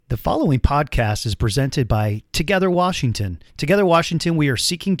The following podcast is presented by Together Washington. Together Washington, we are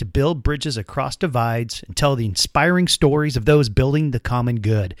seeking to build bridges across divides and tell the inspiring stories of those building the common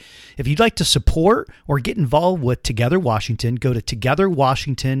good. If you'd like to support or get involved with Together Washington, go to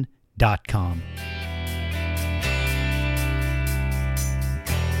togetherwashington.com.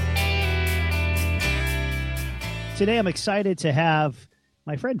 Today, I'm excited to have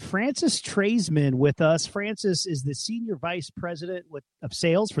my friend Francis Traisman with us. Francis is the Senior Vice President of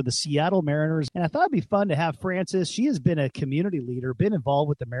Sales for the Seattle Mariners. And I thought it'd be fun to have Francis. She has been a community leader, been involved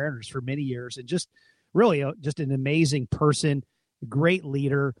with the Mariners for many years, and just really just an amazing person, great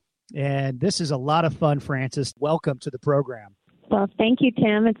leader. And this is a lot of fun, Francis. Welcome to the program. Well, thank you,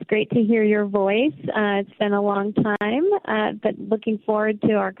 Tim. It's great to hear your voice. It's been a long time, but looking forward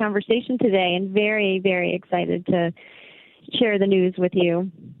to our conversation today and very, very excited to share the news with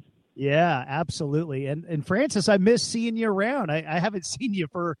you. Yeah, absolutely. And Francis, I miss seeing you around. I haven't seen you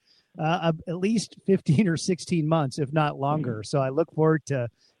for at least 15 or 16 months, if not longer. So I look forward to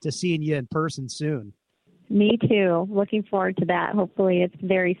seeing you in person soon. Me too. Looking forward to that. Hopefully it's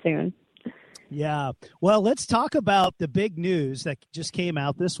very soon. Yeah. Well, let's talk about the big news that just came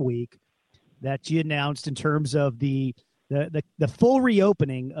out this week that you announced in terms of the full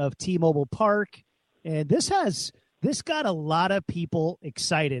reopening of T-Mobile Park. And this got a lot of people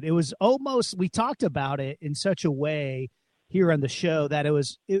excited. It was almost, we talked about it in such a way here on the show that it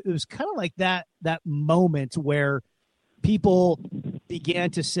was kind of like that moment where people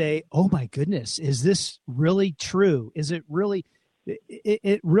began to say, oh my goodness, is this really true? Is it really,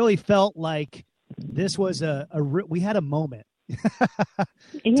 it really felt like this was we had a moment.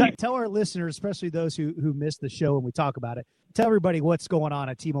 Tell our listeners, especially those who missed the show when we talk about it, tell everybody what's going on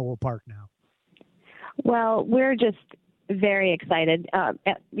at T-Mobile Park now. Well, we're just very excited, as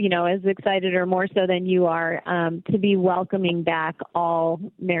excited or more so than you are, to be welcoming back all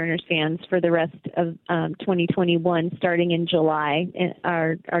Mariners fans for the rest of 2021, starting in July,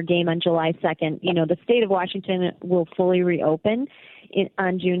 our game on July 2nd. You know, the state of Washington will fully reopen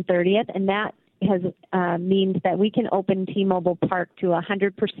on June 30th, and that means that we can open T-Mobile Park to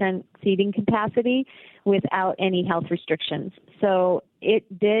 100% seating capacity without any health restrictions. So it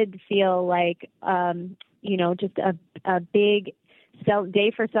did feel like, just a big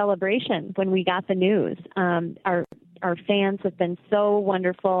day for celebration when we got the news. Our fans have been so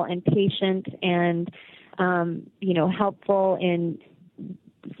wonderful and patient and, helpful in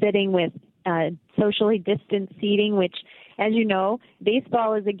sitting with socially distanced seating, which, as you know,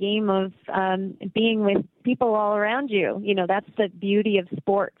 baseball is a game of being with people all around you. You know, that's the beauty of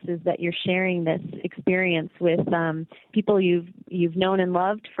sports, is that you're sharing this experience with people you've known and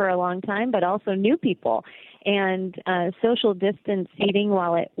loved for a long time, but also new people. And social distance seating,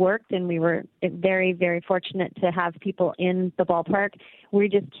 while it worked, and we were very, very fortunate to have people in the ballpark, we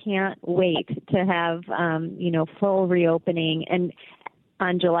just can't wait to have, full reopening and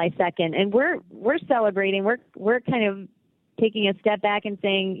on July 2nd. And we're celebrating. We're kind of taking a step back and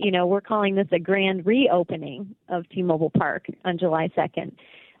saying, we're calling this a grand reopening of T-Mobile Park on July 2nd,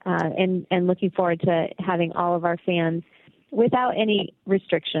 and looking forward to having all of our fans without any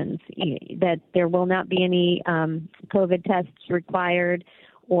restrictions, that there will not be any COVID tests required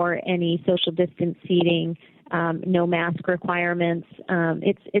or any social distance seating, no mask requirements.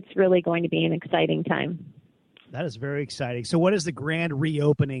 It's really going to be an exciting time. That is very exciting. So what does the grand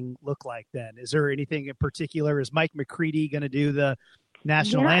reopening look like then? Is there anything in particular? Is Mike McCready going to do the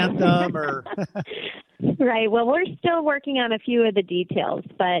national anthem? Or Right. Well, we're still working on a few of the details,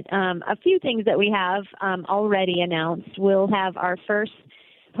 but a few things that we have already announced. We'll have our first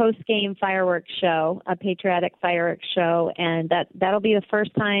post-game fireworks show, a patriotic fireworks show, and that'll be the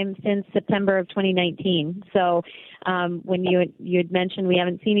first time since September of 2019. So when you had mentioned we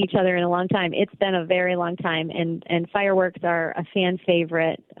haven't seen each other in a long time, it's been a very long time, and fireworks are a fan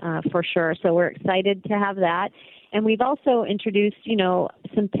favorite for sure. So we're excited to have that. And we've also introduced,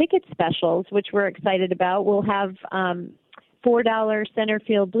 some ticket specials, which we're excited about. We'll have $4 center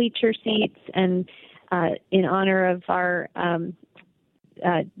field bleacher seats, and in honor of our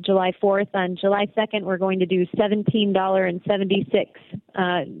July 4th. On July 2nd, we're going to do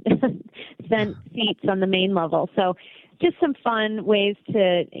 $17.76 seats on the main level. So just some fun ways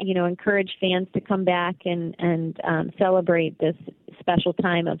to, encourage fans to come back and celebrate this special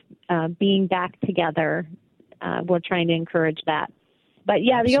time of being back together. We're trying to encourage that. But,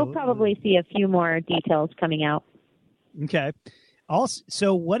 yeah, Absolutely. You'll probably see a few more details coming out. Okay. Also,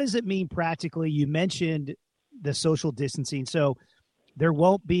 so what does it mean practically? You mentioned the social distancing. So there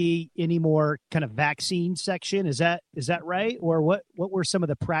won't be any more kind of vaccine section. Is that right? Or what were some of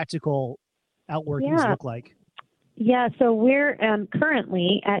the practical outworkings look like? Yeah, so we're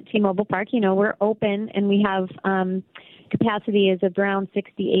currently at T-Mobile Park. We're open and we have capacity is around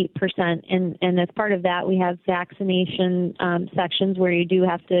 68%. And as part of that, we have vaccination sections where you do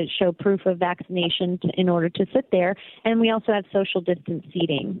have to show proof of vaccination in order to sit there. And we also have social distance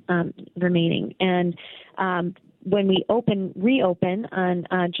seating remaining. And when we reopen on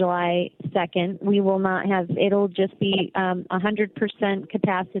July 2nd, we will not have, it'll just be 100%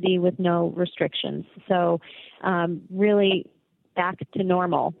 capacity with no restrictions. So really back to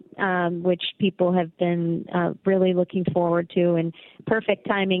normal, which people have been really looking forward to. And perfect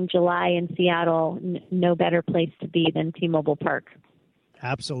timing, July in Seattle, no better place to be than T-Mobile Park.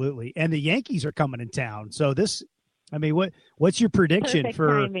 Absolutely. And the Yankees are coming in town. So what's your prediction perfect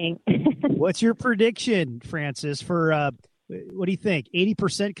timing. What's your prediction, Frances, for what do you think?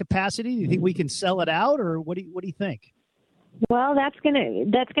 80% capacity? Do you think we can sell it out, or what do you think? Well, that's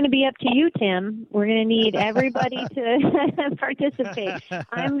gonna be up to you, Tim. We're gonna need everybody to participate.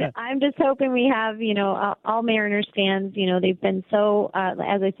 I'm just hoping we have, all Mariners fans. They've been so,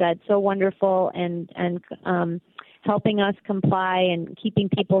 as I said, so wonderful and helping us comply and keeping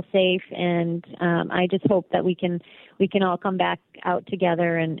people safe. And I just hope that we can all come back out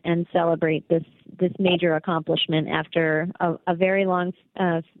together and celebrate this major accomplishment after a very long,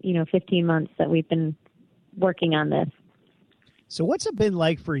 15 months that we've been working on this. So what's it been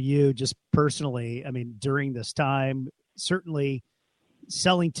like for you just personally? During this time, certainly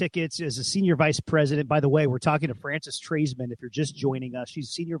selling tickets as a senior vice president. By the way, we're talking to Frances Traisman. If you're just joining us, she's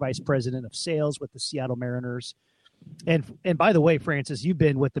senior vice president of sales with the Seattle Mariners. And by the way, Frances, you've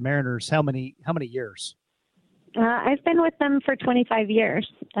been with the Mariners how many years? I've been with them for 25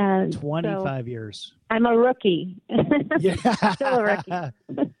 years. 25 years. I'm a rookie. Yeah. Still a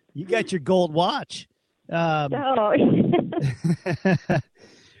rookie. You got your gold watch. Oh.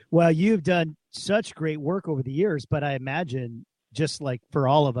 Well, you've done such great work over the years, but I imagine just like for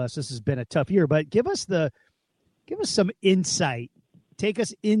all of us, this has been a tough year. But give us some insight. Take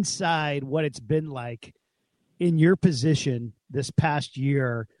us inside what it's been like in your position this past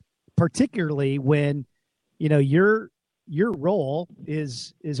year, particularly when, your role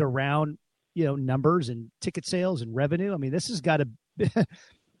is around, numbers and ticket sales and revenue. This has got to,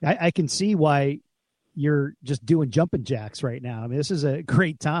 I can see why you're just doing jumping jacks right now. This is a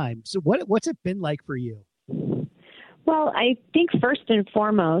great time. So what's it been like for you? Well, I think first and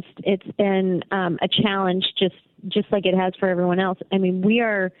foremost, it's been a challenge just like it has for everyone else.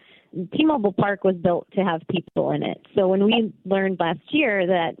 T-Mobile Park was built to have people in it. So when we learned last year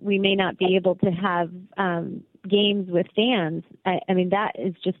that we may not be able to have games with fans, that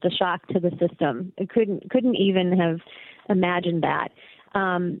is just a shock to the system. I couldn't even have imagined that.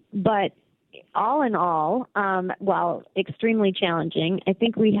 But all in all, while extremely challenging, I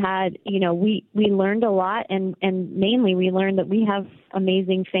think we had, we learned a lot, and mainly we learned that we have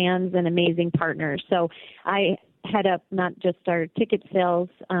amazing fans and amazing partners. So I head up not just our ticket sales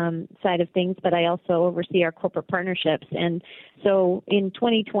side of things, but I also oversee our corporate partnerships. And so in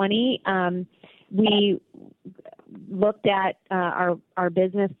 2020, we looked at our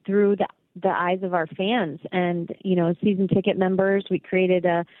business through the eyes of our fans, and season ticket members. We created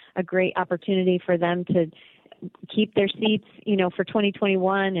a great opportunity for them to keep their seats, for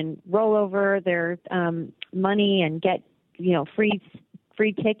 2021 and roll over their money and get free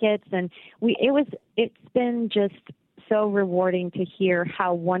tickets. And it's been just so rewarding to hear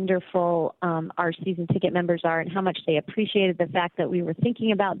how wonderful our season ticket members are and how much they appreciated the fact that we were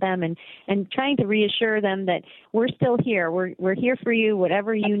thinking about them and trying to reassure them that we're still here. We're here for you.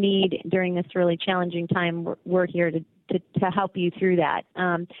 Whatever you need during this really challenging time, we're here to help you through that.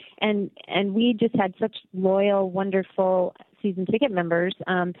 And we just had such loyal, wonderful season ticket members.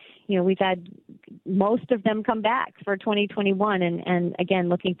 We've had most of them come back for 2021, and again,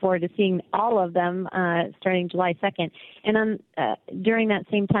 looking forward to seeing all of them starting July 2nd. And during that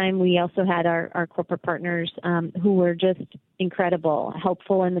same time, we also had our corporate partners who were just incredible,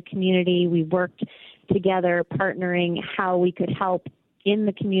 helpful in the community. We worked together, partnering how we could help in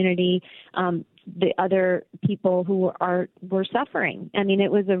the community. The other people who were suffering.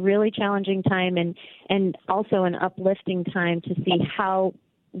 It was a really challenging time and also an uplifting time to see how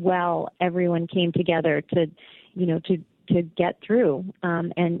well everyone came together to get through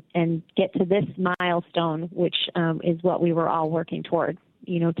and get to this milestone, which is what we were all working toward,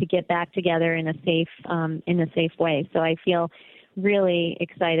 to get back together in a safe way. So I feel really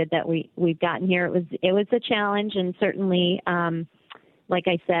excited that we've gotten here. It was a challenge, and certainly like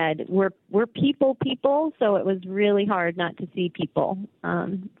I said, we're people, so it was really hard not to see people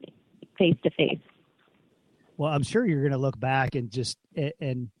face to face. Well, I'm sure you're going to look back and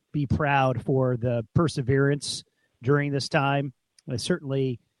be proud for the perseverance during this time.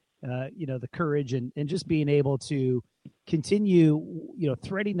 Certainly, the courage and just being able to continue,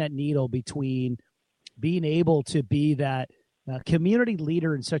 threading that needle between being able to be that community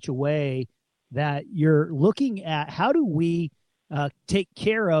leader in such a way that you're looking at how do we take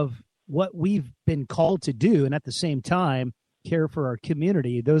care of what we've been called to do, and at the same time care for our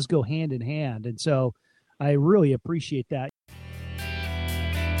community. Those go hand in hand, and so I really appreciate that.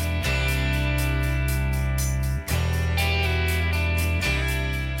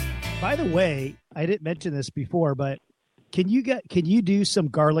 By the way, I didn't mention this before, but can you do some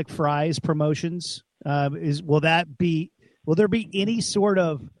garlic fries promotions? Will there be any sort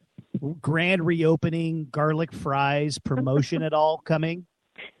of grand reopening garlic fries promotion at all coming?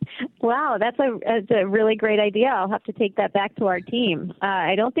 Wow, that's a really great idea. I'll have to take that back to our team.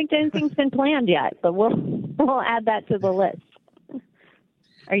 I don't think anything's been planned yet, but we'll add that to the list.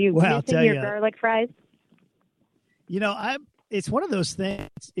 Are you missing your garlic fries? It's one of those things.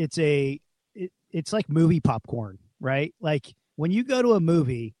 It's like movie popcorn, right? Like when you go to a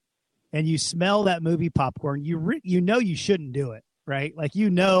movie and you smell that movie popcorn, you know you shouldn't do it, right? Like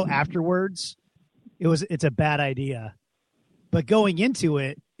afterwards, it's a bad idea. But going into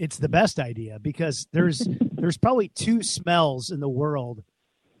it, it's the best idea because there's probably two smells in the world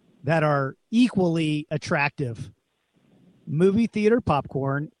that are equally attractive: movie theater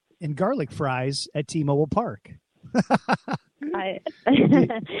popcorn and garlic fries at T-Mobile Park.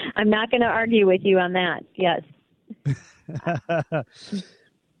 I'm not going to argue with you on that. Yes.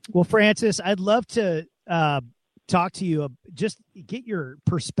 Well, Frances, I'd love to talk to you, just get your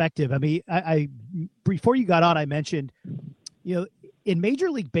perspective. I mean, I before you got on, I mentioned, in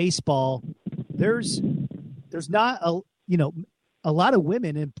Major League Baseball, there's not a lot of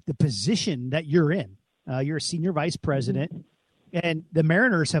women in the position that you're in. You're a senior vice president, and the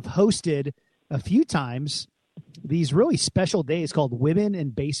Mariners have hosted a few times these really special days called Women in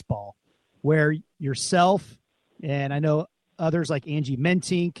Baseball, where yourself and I know others like Angie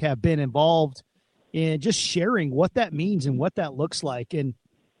Mentink have been involved in just sharing what that means and what that looks like. And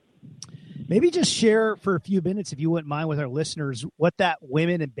maybe just share for a few minutes, if you wouldn't mind, with our listeners, what that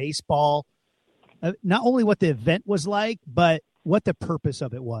Women in Baseball, not only what the event was like, but what the purpose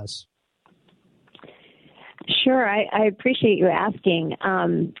of it was. Sure. I appreciate you asking.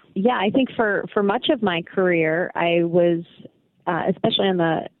 I think for much of my career, I was, especially on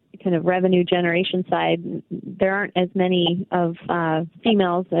the kind of revenue generation side, there aren't as many of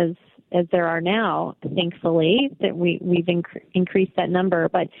females as there are now, thankfully, that we've increased that number.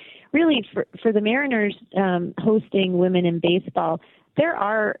 But really, for the Mariners hosting Women in Baseball, there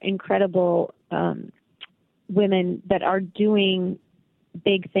are incredible women that are doing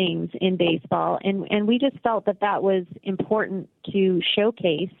big things in baseball, and we just felt that was important to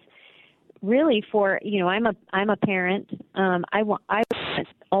showcase. Really, I'm a parent. I want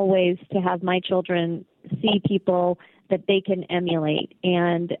always to have my children see people that they can emulate,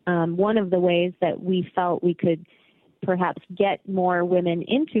 and one of the ways that we felt we could perhaps get more women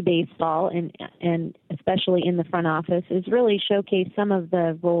into baseball, and especially in the front office, is really showcase some of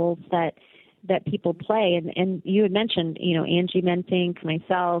the roles that people play. And you had mentioned, Angie Mentink,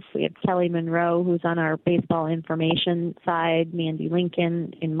 myself, we have Kelly Monroe, who's on our baseball information side, Mandy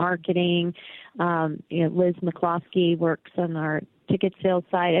Lincoln in marketing, Liz McCloskey works on our ticket sales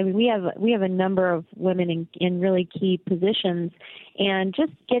side. I mean, we have a number of women in really key positions, and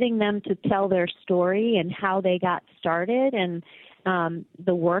just getting them to tell their story and how they got started and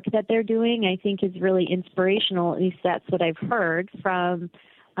the work that they're doing, I think is really inspirational. At least that's what I've heard from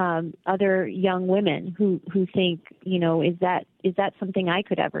other young women who think, is that something I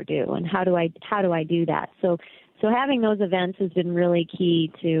could ever do, and how do I do that? So having those events has been really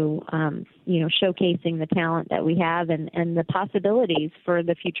key to showcasing the talent that we have and the possibilities for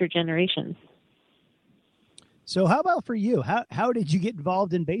the future generations. So how about for you? How did you get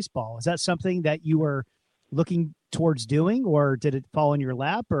involved in baseball? Is that something that you were looking towards doing, or did it fall in your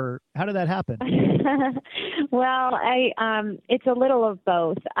lap, or how did that happen? Well, it's a little of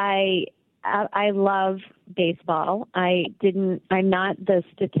both. I love baseball. I'm not the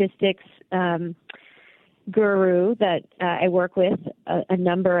statistics guru that I work with a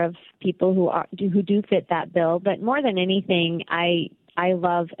number of people who do fit that bill, but more than anything, I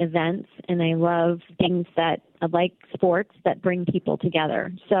love events, and I love things that like sports that bring people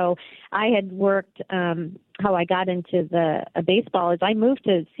together. So I had worked, how I got into the baseball is I moved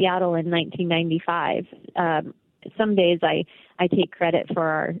to Seattle in 1995. Some days I take credit for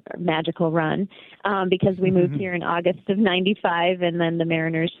our magical run because we moved here in August of 95, and then the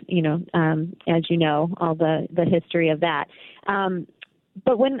Mariners, as you know, all the history of that.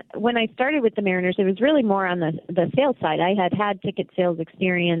 but when I started with the Mariners, it was really more on the sales side. I had ticket sales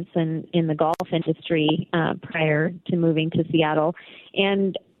experience in the golf industry prior to moving to Seattle,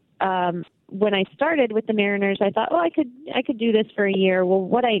 and when I started with the Mariners, I thought, I could do this for a year. Well,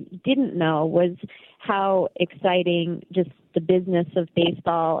 what I didn't know was how exciting just the business of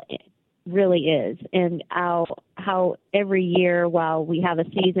baseball really is, and how every year, while we have a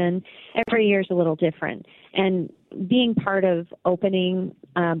season, every year is a little different. And being part of opening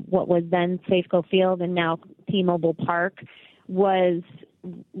what was then Safeco Field and now T-Mobile Park was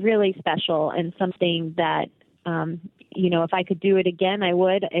really special, and something that if I could do it again, I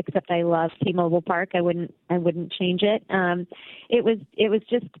would. Except I love T-Mobile Park. I wouldn't change it.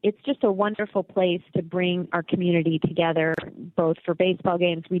 It's just a wonderful place to bring our community together, both for baseball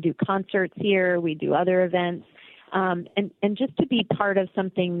games. We do concerts here. We do other events. And just to be part of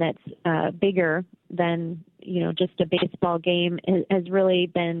something that's bigger than just a baseball game has really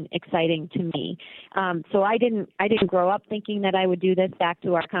been exciting to me. So I didn't grow up thinking that I would do this. Back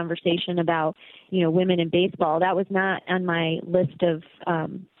to our conversation about women in baseball, that was not on my list of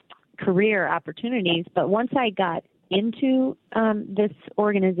career opportunities. But once I got into this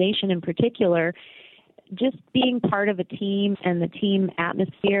organization in particular, just being part of a team and the team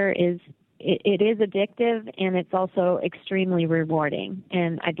atmosphere it is addictive, and it's also extremely rewarding.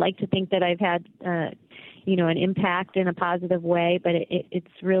 And I'd like to think that I've had, an impact in a positive way, but it's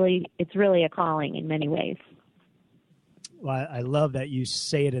really a calling in many ways. Well, I love that you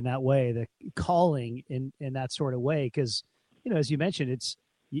say it in that way, the calling in that sort of way, because, as you mentioned,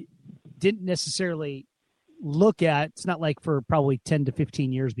 you didn't necessarily look at, it's not like for probably 10 to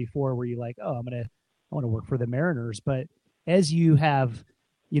 15 years before where you're like, I want to work for the Mariners. But as you have,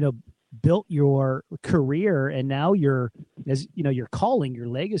 built your career, and now you're calling, your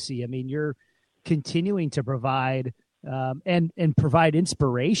legacy. I mean, you're continuing to provide and provide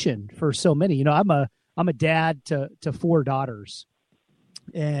inspiration for so many. I'm a dad to 4 daughters,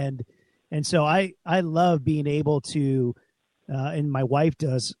 and so I love being able to, and my wife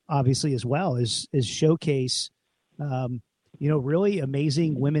does obviously as well, is showcase really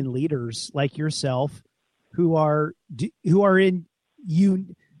amazing women leaders like yourself who are in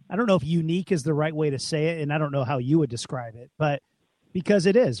I don't know if unique is the right way to say it, and I don't know how you would describe it, but because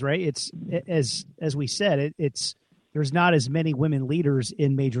it is, right? It's as we said, it's there's not as many women leaders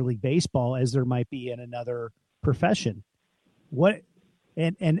in Major League Baseball as there might be in another profession.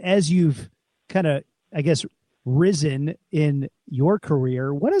 And as you've kind of, I guess, risen in your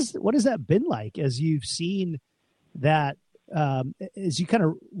career, what has that been like as you've seen that as you kind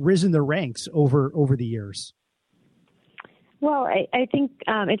of risen the ranks over the years? Well, I think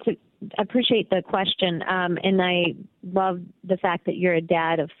I appreciate the question, and I love the fact that you're a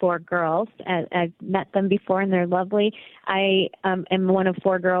dad of 4 girls. I've met them before, and they're lovely. I am one of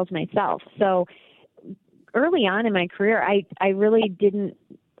 4 girls myself. So early on in my career, I really didn't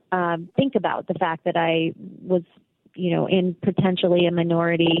think about the fact that I was, in potentially a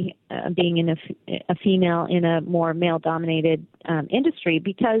minority, being in a female in a more male-dominated industry,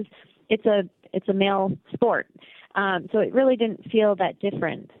 because it's a male sport. So it really didn't feel that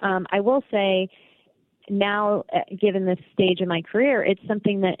different. I will say now, given this stage of my career, it's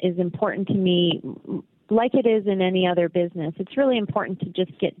something that is important to me, like it is in any other business. It's really important to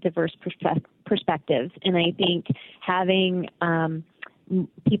just get diverse perspectives. And I think having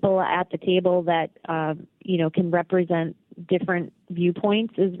people at the table that, can represent different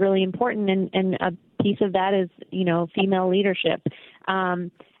viewpoints is really important. And a piece of that is, female leadership.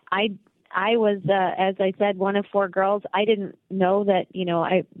 I was, as I said, one of 4 girls. I didn't know that,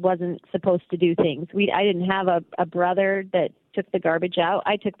 I wasn't supposed to do things. I didn't have a brother that took the garbage out.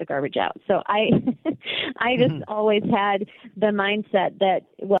 I took the garbage out. So I just always had the mindset that,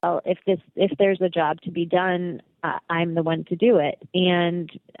 well, if there's a job to be done, I'm the one to do it. And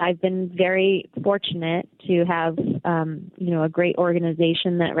I've been very fortunate to have, a great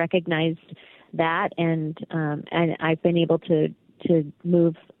organization that recognized that, and I've been able to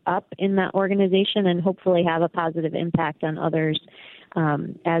move up in that organization and hopefully have a positive impact on others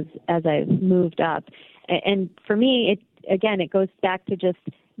as I've moved up. And for me, it goes back to just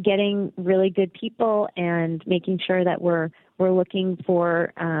getting really good people and making sure that we're looking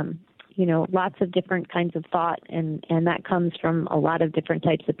for lots of different kinds of thought, and that comes from a lot of different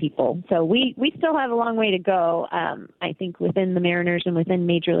types of people. So we still have a long way to go, I think, within the Mariners and within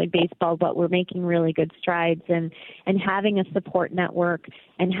Major League Baseball, but we're making really good strides, and having a support network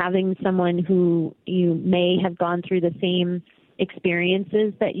and having someone who you may have gone through the same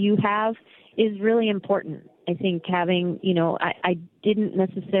experiences that you have is really important. I think having, I didn't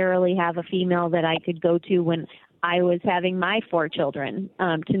necessarily have a female that I could go to when I was having my 4 children,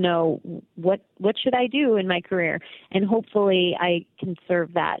 to know what should I do in my career, and hopefully I can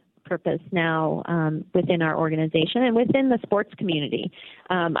serve that purpose now within our organization and within the sports community.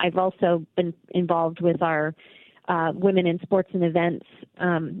 I've also been involved with our Women in Sports and Events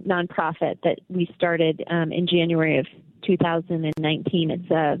nonprofit that we started in January of 2019.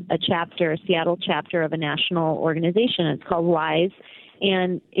 It's a chapter, a Seattle chapter of a national organization. It's called WISE,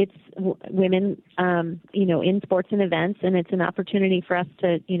 and it's women, in sports and events, and it's an opportunity for us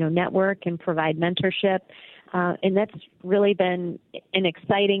to, network and provide mentorship. And that's really been an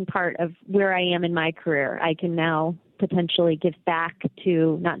exciting part of where I am in my career. I can now potentially give back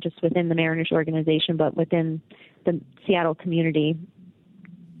to not just within the Mariners organization, but within the Seattle community.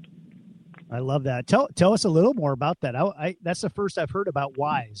 I love that. Tell us a little more about that. That's the first I've heard about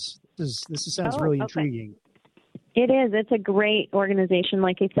WISE. This sounds really intriguing. It is. It's a great organization.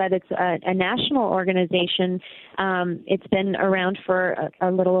 Like I said, it's a national organization. It's been around for a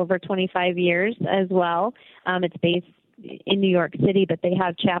little over 25 years as well. It's based in New York City, but they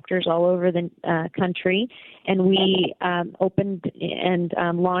have chapters all over the country. And we opened and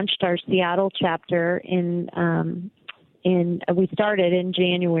launched our Seattle chapter we started in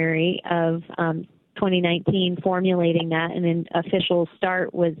January of 2019, formulating that, and an official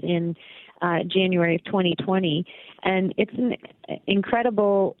start was in January of 2020. And it's an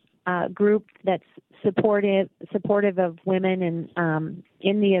incredible group that's supportive of women and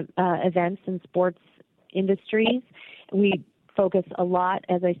in the events and sports industries. We focus a lot,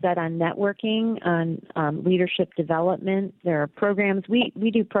 as I said, on networking, on leadership development. There are programs.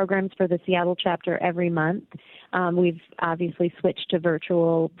 We do programs for the Seattle chapter every month. We've obviously switched to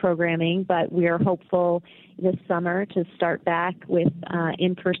virtual programming, but we are hopeful this summer to start back with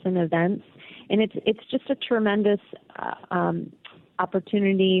in-person events. And it's just a tremendous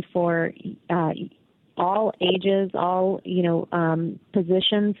opportunity for all ages, all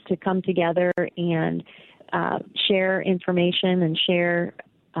positions to come together and share information and share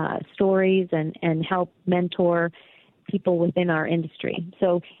stories and help mentor people within our industry.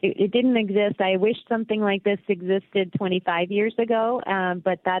 So it didn't exist. I wish something like this existed 25 years ago,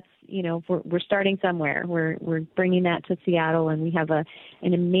 but that's, we're starting somewhere. We're bringing that to Seattle, and we have an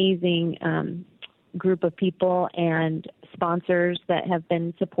amazing group of people and sponsors that have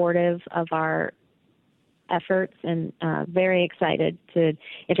been supportive of our efforts, and very excited to,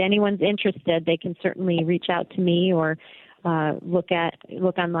 if anyone's interested, they can certainly reach out to me or look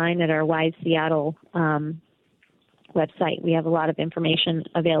online at our WISE Seattle website. We have a lot of information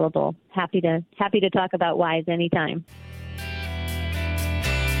available. Happy to talk about WISE anytime.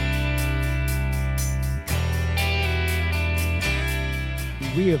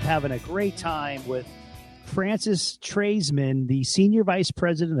 We are having a great time with Frances Traisman, the Senior Vice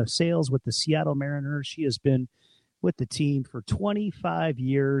President of Sales with the Seattle Mariners. She has been with the team for 25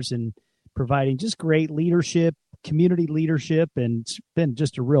 years and providing just great leadership, community leadership, and it's been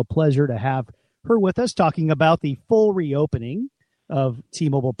just a real pleasure to have her with us talking about the full reopening of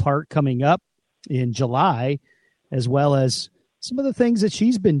T-Mobile Park coming up in July, as well as some of the things that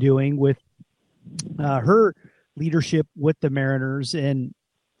she's been doing with her leadership with the Mariners. And,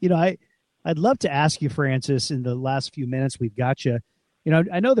 I'd love to ask you, Frances, in the last few minutes we've got you,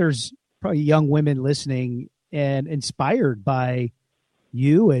 I know there's probably young women listening and inspired by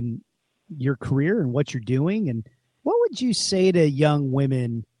you and your career and what you're doing. And what would you say to young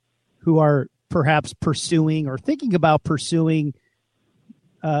women who are perhaps pursuing or thinking about pursuing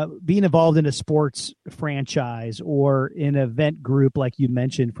being involved in a sports franchise or an event group like you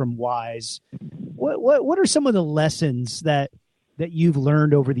mentioned from WISE? What are some of the lessons that you've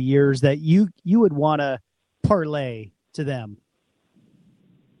learned over the years that you would want to parlay to them?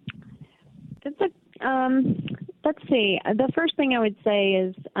 Let's see. The first thing I would say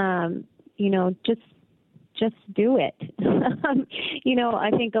is, just do it. I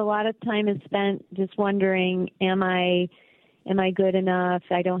think a lot of time is spent just wondering, am I good enough?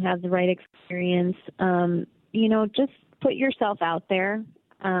 I don't have the right experience. Just put yourself out there,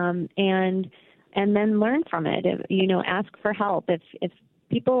 and then learn from it. Ask for help. If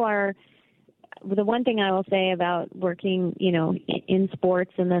people are, the one thing I will say about working, in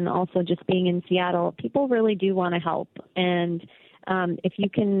sports and then also just being in Seattle, people really do want to help. And if you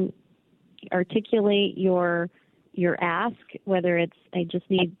can articulate your ask, whether it's, I just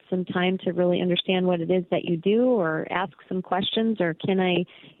need some time to really understand what it is that you do, or ask some questions, or can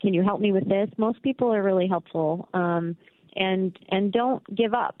you help me with this? Most people are really helpful. And don't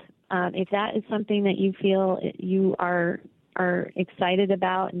give up. If that is something that you feel you are excited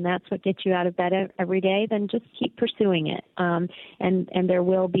about, and that's what gets you out of bed every day, then just keep pursuing it. And there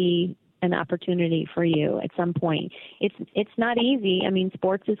will be an opportunity for you at some point. It's not easy. I mean,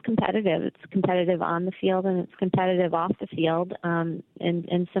 sports is competitive. It's competitive on the field and it's competitive off the field, and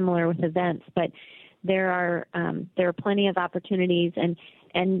similar with events. But there are plenty of opportunities,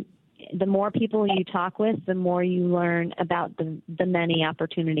 and the more people you talk with, the more you learn about the many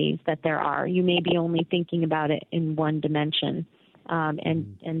opportunities that there are. You may be only thinking about it in one dimension,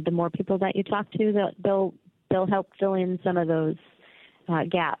 and the more people that you talk to, they'll help fill in some of those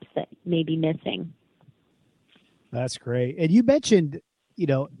gaps that may be missing. That's great. And you mentioned,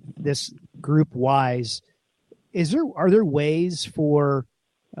 this group WISE. Are there ways for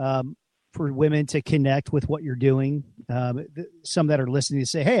women to connect with what you're doing? Some that are listening to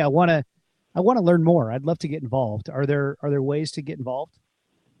say, "Hey, I want to learn more. I'd love to get involved." Are there ways to get involved?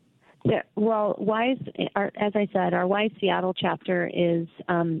 Yeah, well, WISE, as I said, our WISE Seattle chapter is,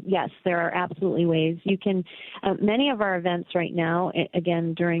 yes, there are absolutely ways. You can, many of our events right now,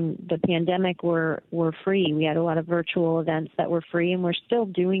 again, during the pandemic, were free. We had a lot of virtual events that were free, and we're still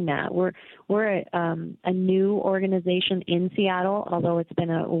doing that. We're a new organization in Seattle, although it's been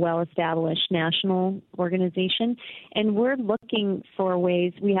a well-established national organization, and we're looking for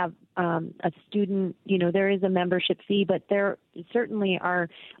ways. We have a student, there is a membership fee, but there certainly are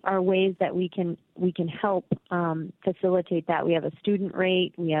ways that we can help facilitate that. We have a student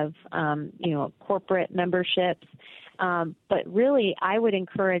rate, we have corporate memberships, but really I would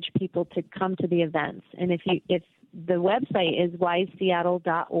encourage people to come to the events. And if the website is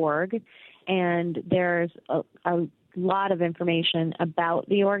wiseseattle.org, and there's a lot of information about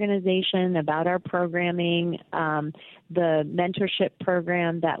the organization, about our programming, the mentorship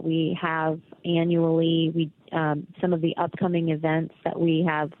program that we have annually, some of the upcoming events that we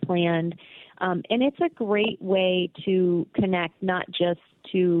have planned. And it's a great way to connect not just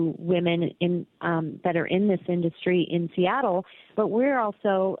to women that are in this industry in Seattle, but we're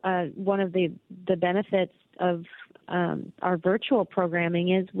also one of the benefits of our virtual programming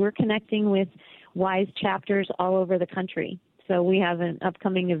is we're connecting with WISE chapters all over the country. So we have an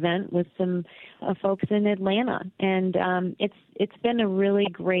upcoming event with some folks in Atlanta, and it's been a really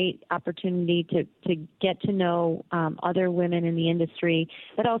great opportunity to get to know other women in the industry,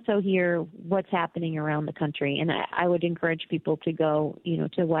 but also hear what's happening around the country. And I would encourage people to go,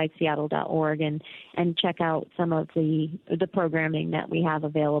 to wiseseattle.org and check out some of the programming that we have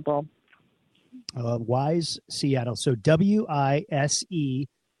available. WISE Seattle. So WISE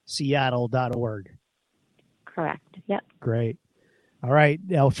Seattle.org. Correct. Yep. Great. All right.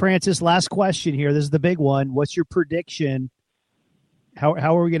 Now, Frances, last question here. This is the big one. What's your prediction? How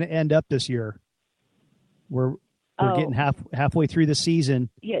are we going to end up this year? We're getting halfway through the season.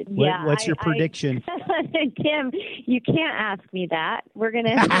 Yeah. What's your prediction? Tim, you can't ask me that. We're going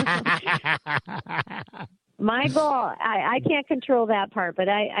to. My goal, I can't control that part, but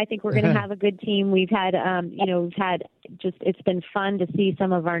I think we're going to have a good team. We've had, it's been fun to see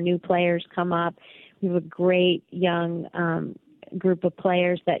some of our new players come up. We have a great young group of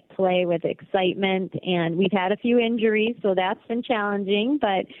players that play with excitement, and we've had a few injuries, so that's been challenging,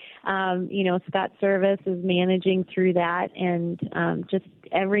 but, Scott Service is managing through that, and just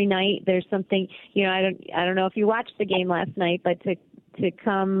every night there's something, I don't know if you watched the game last night, but to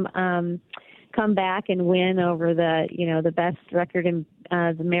come back and win over the best record in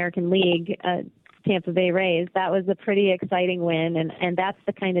the American League, Tampa Bay Rays. That was a pretty exciting win, and that's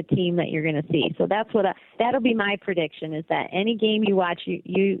the kind of team that you're going to see. So that's that'll be my prediction, is that any game you watch,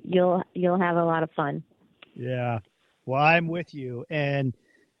 you'll have a lot of fun. Yeah, well, I'm with you, and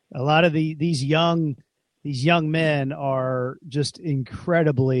a lot of these young men are just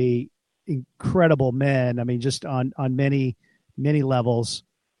incredible men. I mean, just on many levels.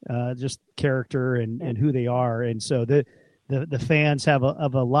 Just character and who they are. And so the fans have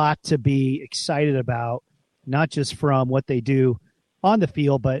a lot to be excited about, not just from what they do on the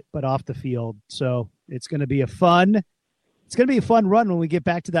field, but off the field. So it's going to be a fun run when we get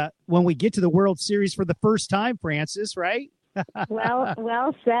to the World Series for the first time, Frances, right?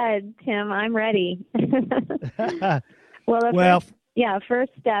 Well said, Tim. I'm ready.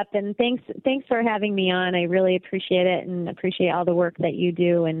 First step, and thanks for having me on. I really appreciate it, and appreciate all the work that you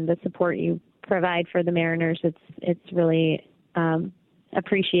do and the support you provide for the Mariners. It's really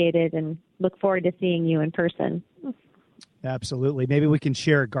appreciated, and look forward to seeing you in person. Absolutely. Maybe we can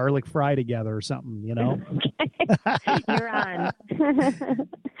share a garlic fry together or something, You're on.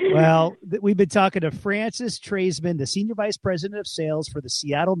 Well, we've been talking to Frances Traisman, the Senior Vice President of Sales for the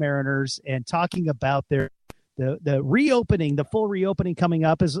Seattle Mariners, and talking about the reopening, the full reopening coming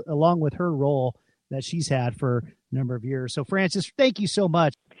up, along with her role that she's had for a number of years. So, Frances, thank you so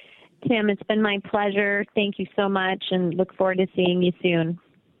much. Tim, it's been my pleasure. Thank you so much, and look forward to seeing you soon.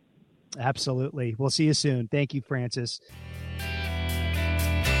 Absolutely. We'll see you soon. Thank you, Francis.